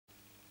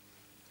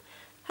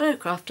Hello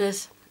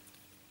crafters,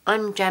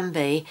 I'm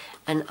JanB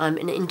and I'm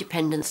an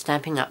independent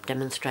Stampin' Up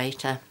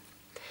demonstrator.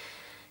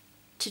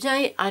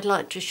 Today I'd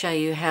like to show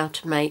you how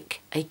to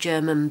make a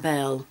German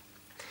bell.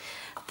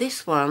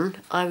 This one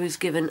I was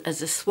given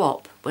as a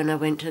swap when I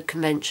went to a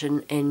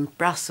convention in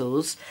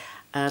Brussels.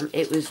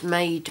 It was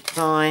made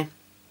by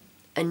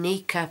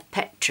Annika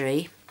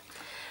Petri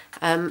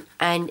and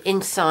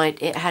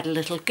inside it had a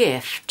little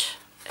gift,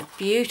 a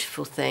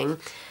beautiful thing.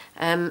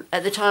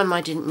 At the time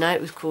I didn't know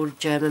it was called a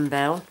German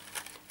bell,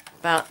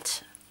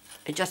 but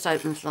it just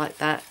opens like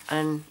that,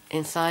 and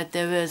inside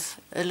there was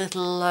a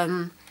little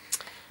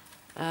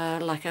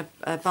like a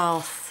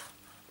bath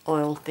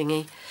oil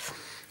thingy.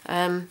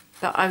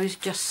 But I was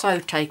just so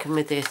taken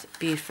with this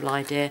beautiful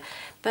idea.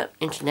 But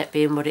internet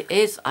being what it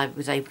is, I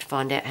was able to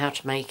find out how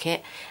to make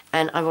it,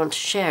 and I want to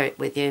share it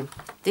with you.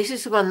 This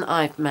is the one that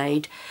I've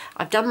made.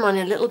 I've done mine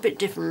a little bit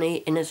differently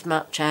in as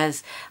much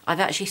as I've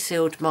actually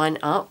sealed mine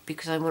up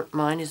because I want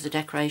mine as a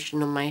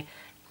decoration on my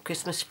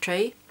Christmas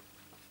tree.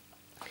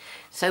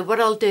 So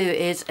what I'll do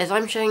is, as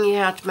I'm showing you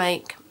how to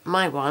make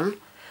my one,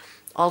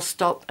 I'll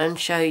stop and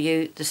show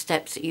you the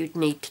steps that you'd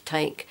need to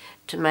take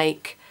to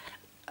make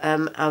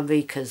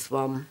Ulrika's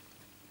one.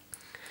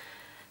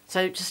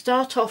 So to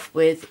start off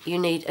with, you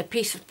need a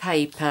piece of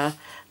paper.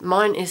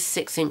 Mine is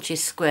 6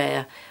 inches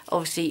square.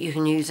 Obviously you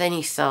can use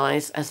any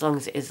size as long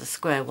as it is a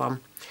square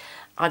one.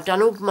 I've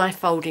done all my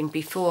folding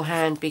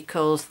beforehand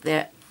because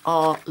there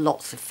are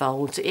lots of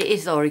folds. It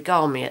is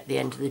origami at the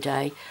end of the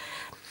day.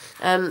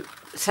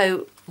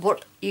 So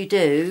what you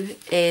do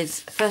is,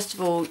 first of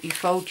all, you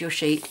fold your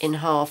sheet in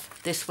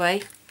half this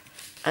way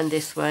and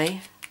this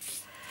way.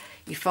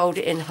 You fold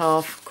it in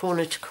half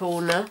corner to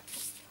corner,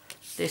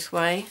 this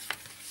way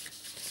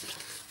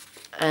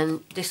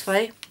and this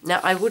way. Now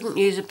I wouldn't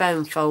use a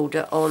bone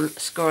folder on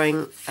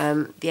scoring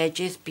the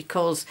edges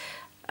because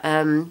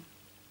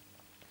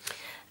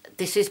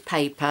this is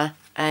paper,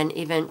 and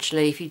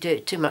eventually if you do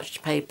it too much to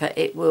paper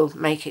it will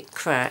make it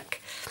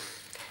crack.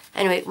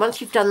 Anyway,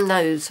 once you've done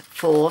those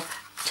 4,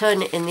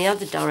 turn it in the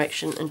other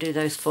direction and do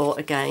those 4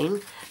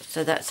 again.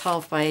 So that's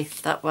halfway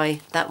that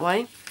way,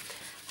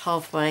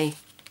 halfway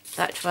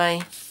that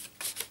way,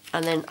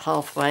 and then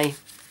halfway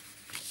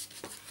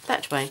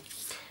that way.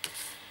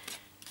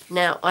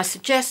 Now I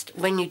suggest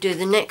when you do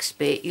the next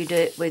bit you do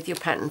it with your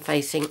pattern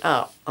facing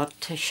up. I'll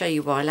show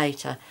you why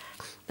later.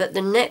 But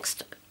the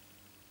next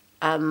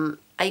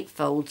 8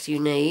 folds you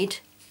need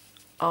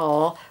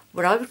are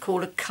what I would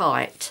call a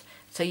kite.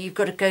 So you've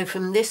got to go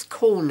from this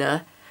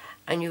corner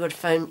and you've got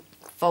to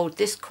fold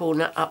this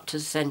corner up to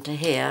the centre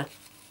here,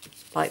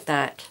 like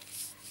that.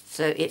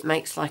 So it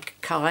makes like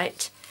a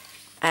kite,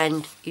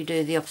 and you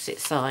do the opposite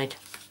side.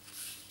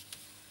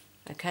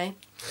 Okay?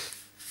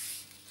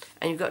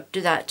 And you've got to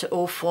do that to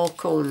all 4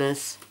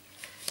 corners.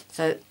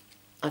 So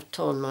I've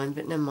torn mine,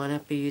 but never mind, I'll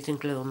be using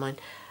glue on mine.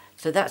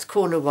 So that's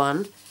corner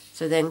 1.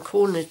 So then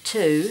corner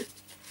 2,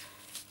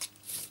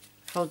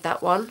 fold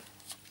that one,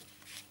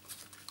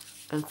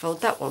 and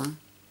fold that one,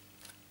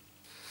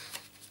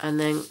 and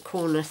then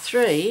corner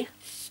 3,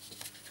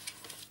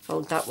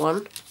 fold that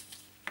one,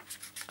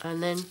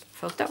 and then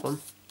fold that one,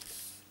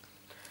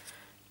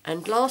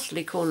 and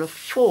lastly corner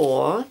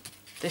 4,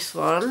 this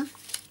one,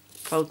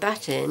 fold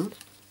that in,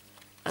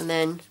 and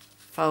then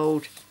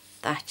fold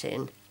that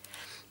in.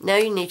 Now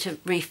you need to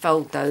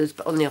refold those,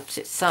 but on the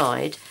opposite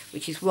side,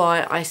 which is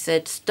why I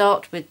said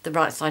start with the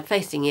right side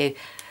facing you.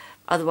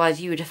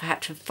 Otherwise you would have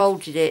had to have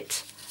folded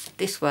it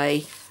this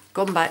way,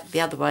 gone back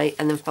the other way,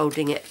 and then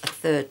folding it a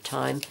 3rd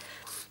time.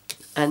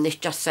 And this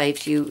just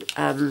saves you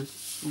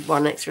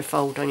 1 extra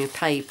fold on your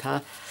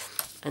paper,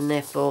 and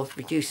therefore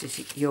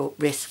reduces your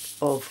risk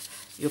of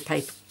your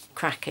paper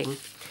cracking.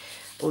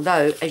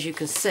 Although, as you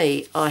can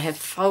see, I have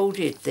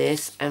folded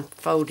this and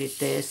folded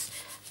this,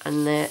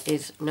 and there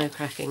is no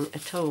cracking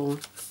at all.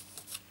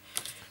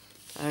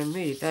 I'm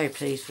really very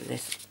pleased with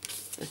this.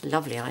 It's a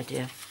lovely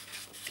idea.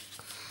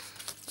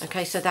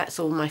 Okay, so that's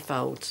all my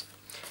folds.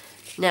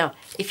 Now,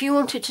 if you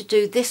wanted to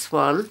do this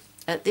one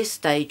at this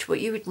stage, what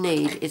you would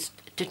need is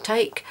to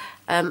take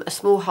a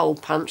small hole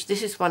punch.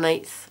 This is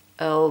 1/8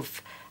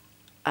 of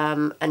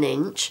an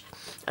inch,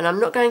 and I'm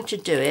not going to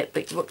do it,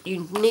 but what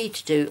you need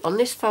to do on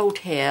this fold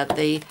here,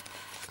 the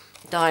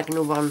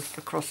diagonal one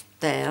across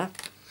there,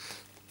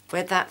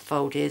 where that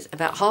fold is,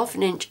 about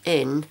 1/2 inch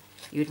in,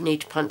 you'd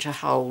need to punch a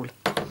hole.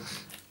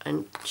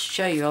 And to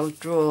show you, I'll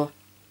draw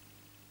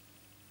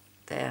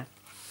there.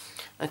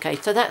 Okay,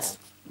 so that's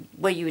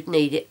where you would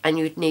need it, and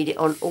you would need it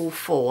on all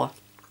 4.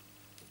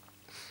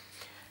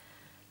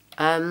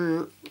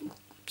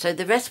 So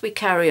the rest we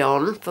carry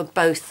on for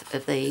both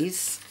of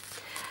these.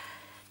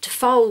 To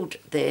fold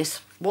this,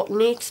 what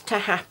needs to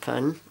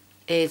happen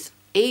is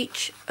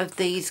each of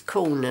these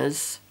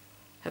corners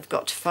have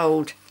got to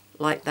fold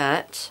like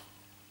that,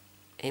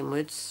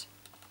 inwards,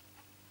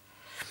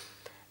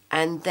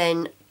 and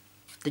then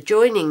the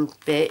joining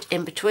bit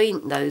in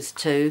between those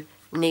 2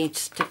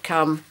 needs to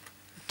come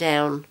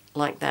down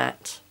like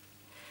that.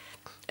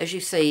 As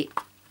you see,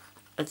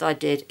 as I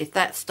did, if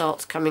that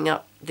starts coming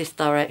up this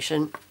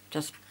direction,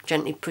 just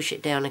gently push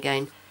it down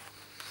again.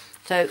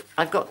 So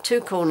I've got two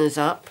corners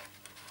up.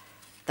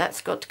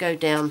 That's got to go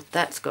down,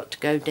 that's got to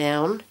go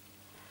down.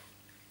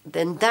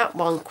 Then that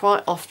one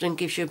quite often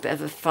gives you a bit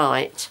of a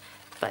fight,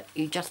 but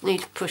you just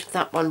need to push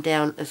that one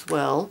down as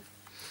well.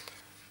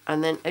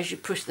 And then as you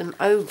push them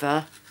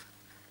over,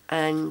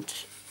 and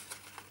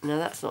now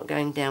that's not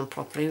going down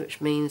properly,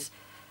 which means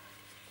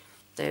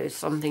there is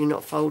something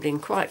not folding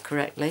quite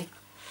correctly.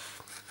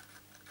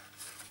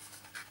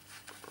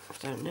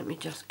 So let me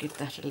just give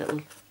that a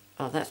little,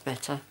 oh, that's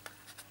better.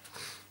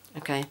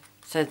 Okay,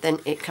 so then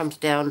it comes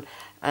down,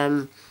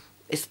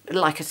 it's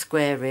like a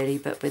square really,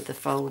 but with the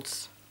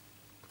folds.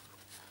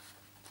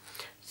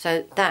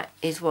 So that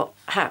is what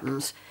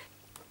happens.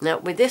 Now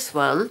with this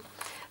one,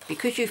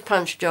 because you've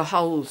punched your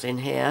holes in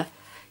here,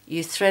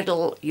 you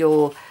threadle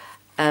your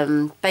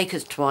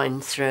baker's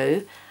twine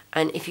through,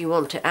 and if you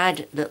want to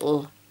add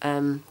little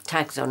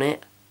tags on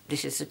it,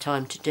 this is the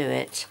time to do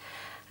it.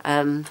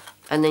 And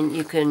then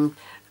you can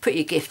put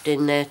your gift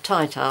in there,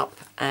 tie it up,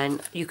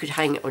 and you could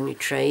hang it on your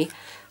tree,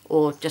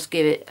 or just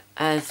give it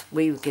as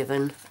we were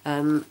given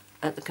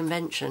at the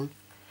convention.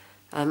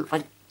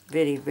 I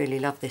really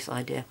love this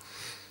idea.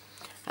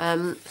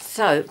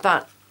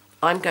 But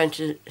I'm going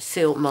to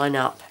seal mine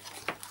up.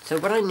 So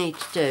what I need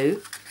to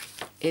do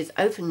is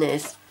open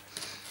this,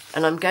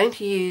 and I'm going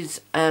to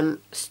use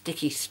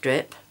sticky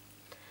strip,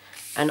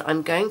 and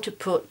I'm going to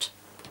put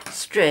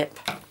strip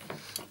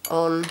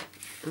on,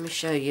 let me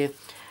show you,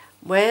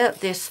 where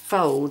this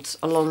folds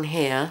along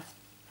here.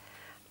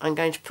 I'm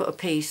going to put a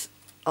piece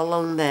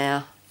along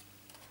there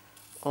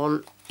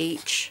on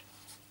each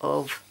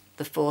of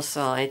the four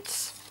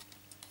sides.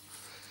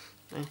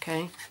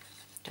 Okay,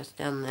 just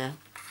down there.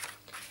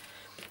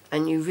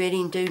 And you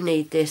really do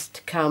need this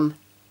to come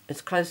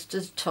as close to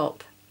the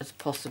top as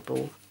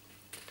possible.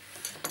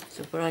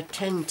 So what I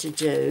tend to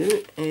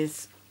do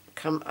is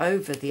come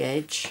over the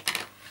edge.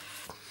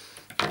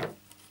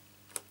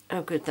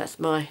 Oh good, that's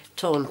my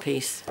torn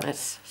piece.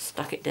 Let's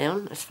stuck it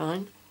down, that's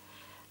fine.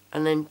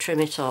 And then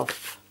trim it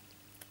off.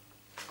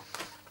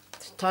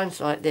 It's times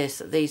like this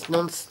that these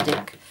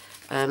non-stick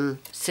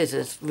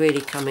scissors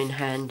really come in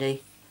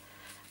handy.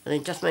 And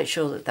then just make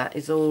sure that that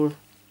is all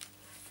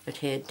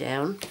adhered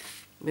down.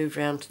 Move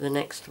round to the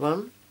next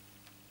one.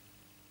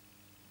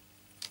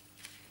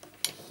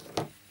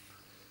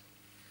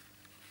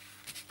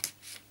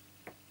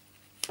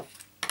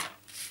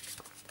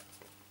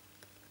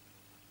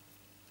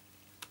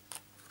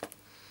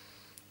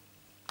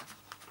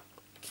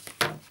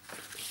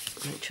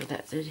 Make sure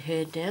that's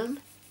adhered down.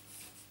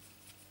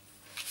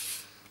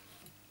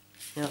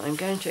 Now I'm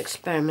going to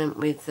experiment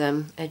with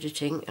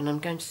editing, and I'm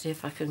going to see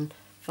if I can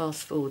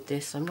fast forward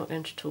this. I'm not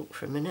going to talk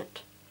for a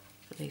minute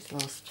for these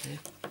last two.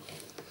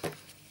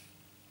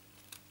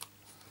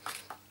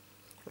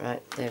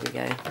 Right, there we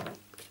go.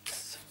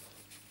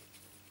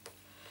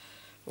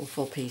 All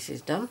four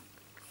pieces done.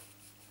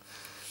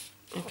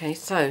 Okay,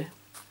 so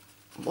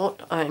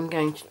what I'm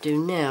going to do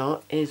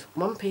now is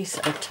one piece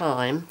at a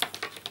time.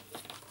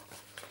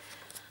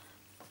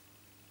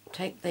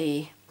 Take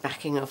the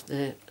backing of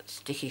the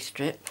sticky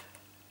strip,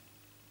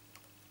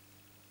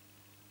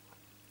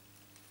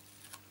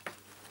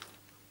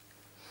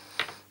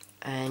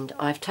 and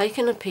I've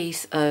taken a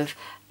piece of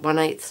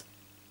 1/8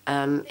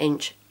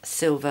 inch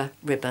silver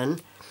ribbon,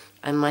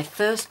 and my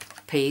first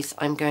piece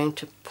I'm going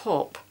to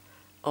pop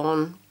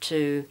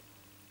onto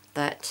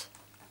that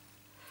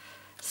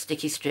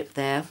sticky strip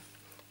there,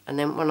 and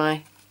then when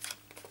I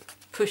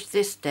push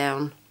this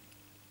down,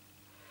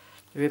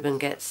 the ribbon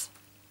gets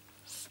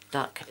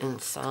stuck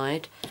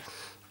inside,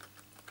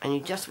 and you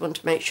just want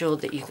to make sure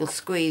that you can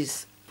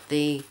squeeze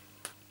the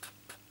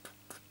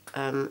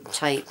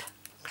tape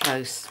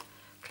close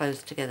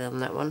together on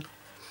that one,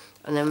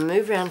 and then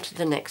move around to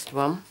the next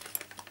one.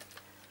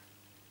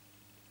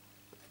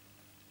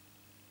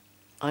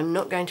 I'm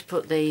not going to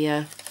put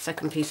the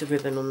second piece of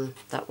ribbon on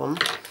that one.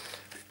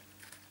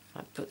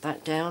 I put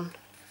that down,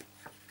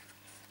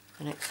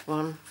 the next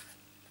one,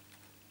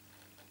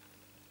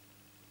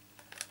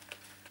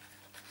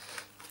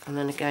 and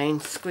then again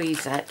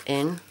squeeze that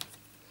in.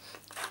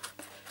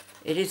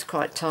 It is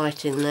quite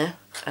tight in there.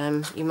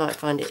 You might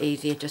find it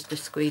easier just to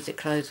squeeze it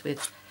close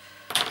with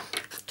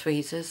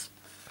tweezers.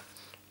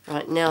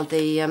 Right, now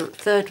the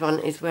third one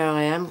is where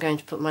I am going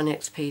to put my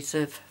next piece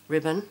of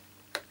ribbon.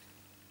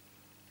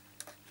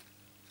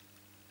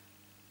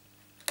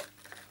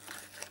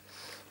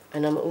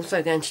 And I'm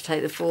also going to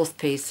take the fourth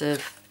piece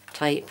of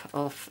tape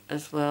off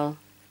as well.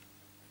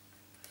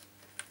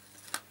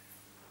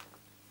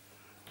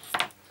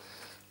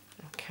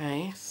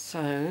 Okay,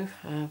 so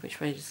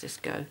which way does this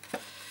go?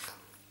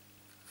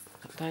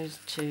 Put those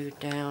two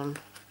down,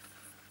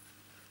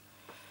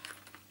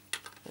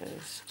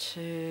 those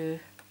two,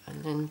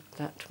 and then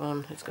that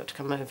one has got to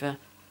come over.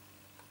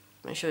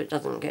 Make sure it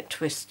doesn't get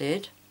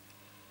twisted.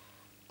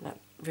 That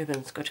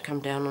ribbon's got to come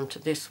down onto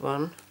this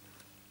one,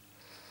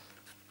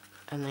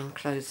 and then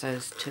close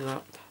those two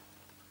up.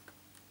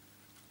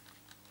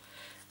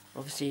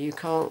 Obviously you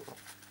can't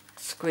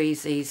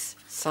squeeze these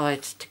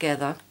sides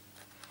together,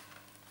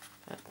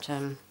 but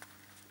I'm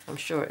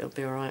sure it'll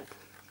be alright.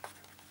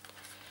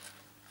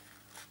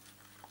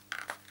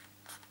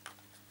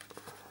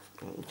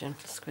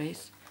 gentle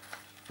squeeze,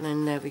 and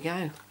then there we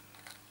go.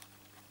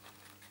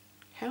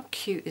 How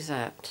cute is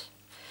that?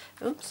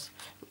 Oops.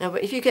 Now,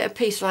 but if you get a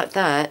piece like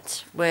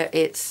that where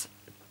it's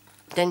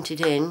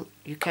dented in,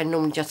 you can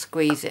normally just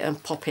squeeze it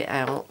and pop it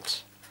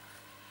out.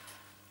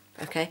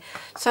 Okay,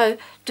 so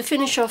to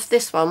finish off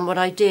this one, what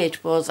I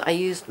did was I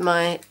used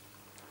my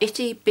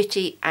Itty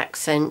Bitty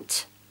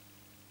Accent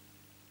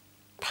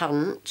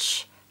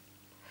punch,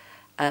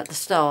 the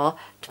star,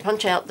 to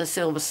punch out the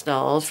silver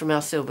stars from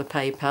our silver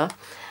paper,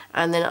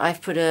 and then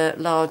I've put a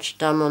large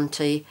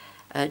diamante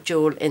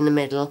jewel in the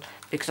middle,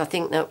 because I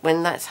think that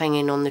when that's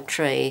hanging on the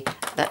tree,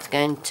 that's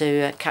going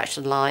to catch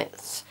the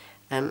lights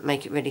and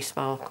make it really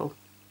sparkle.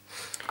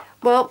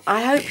 Well,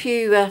 I hope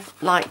you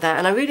like that,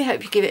 and I really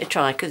hope you give it a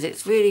try, because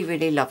it's really,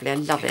 really lovely. I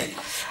love it.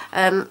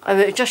 I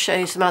will just show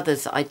you some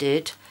others that I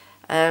did.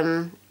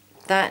 Oh,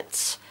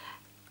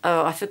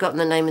 I've forgotten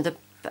the name of the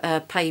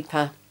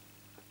paper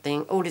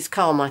thing. All is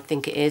Calm, I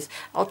think it is.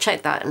 I'll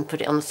check that and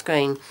put it on the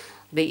screen.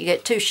 But you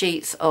get 2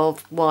 sheets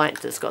of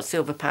white that's got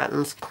silver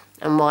patterns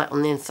and white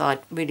on the inside.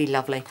 Really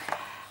lovely.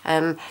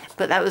 But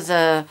that was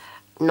a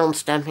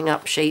non-Stampin'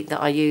 Up sheet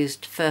that I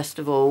used first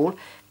of all,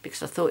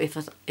 because I thought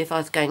if I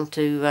was going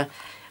to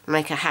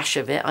make a hash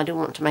of it, I didn't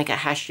want to make a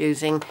hash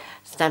using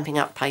Stampin'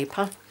 Up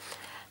paper.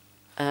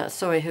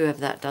 Sorry, whoever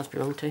that does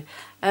belong to.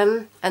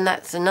 And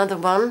that's another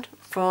one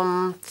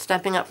from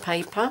Stampin' Up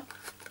paper.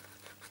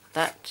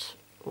 That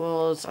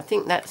was, I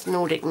think that's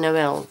Nordic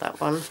Noel,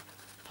 that one.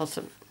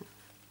 Possibly.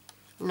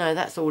 No,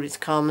 that's All Is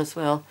Calm as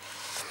well.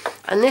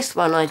 And this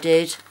one I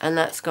did, and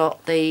that's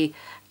got the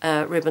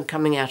ribbon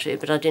coming out of it,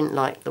 but I didn't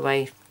like the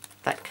way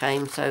that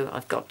came, so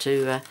I've got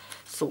to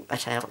sort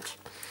that out.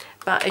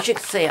 But as you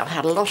can see, I've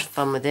had a lot of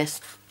fun with this.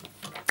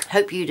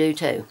 Hope you do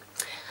too.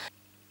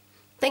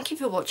 Thank you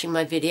for watching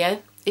my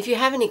video. If you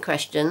have any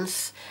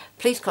questions,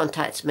 please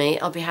contact me.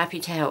 I'll be happy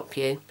to help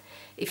you.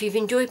 If you've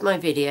enjoyed my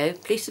video,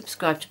 please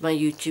subscribe to my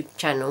YouTube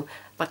channel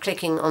by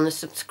clicking on the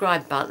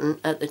subscribe button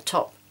at the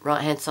top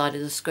right hand side of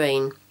the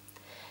screen.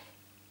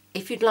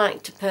 If you'd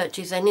like to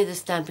purchase any of the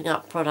Stampin'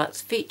 Up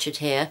products featured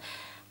here,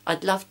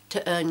 I'd love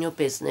to earn your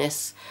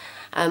business.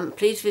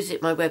 Please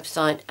visit my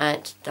website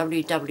at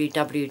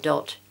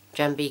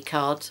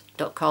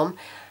www.janbcards.com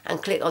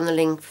and click on the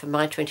link for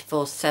my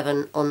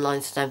 24/7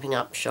 online Stampin'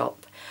 Up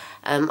shop.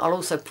 I'll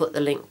also put the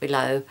link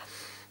below.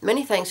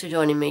 Many thanks for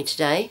joining me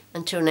today.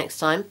 Until next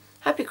time,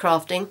 happy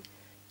crafting.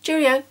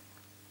 Cheerio!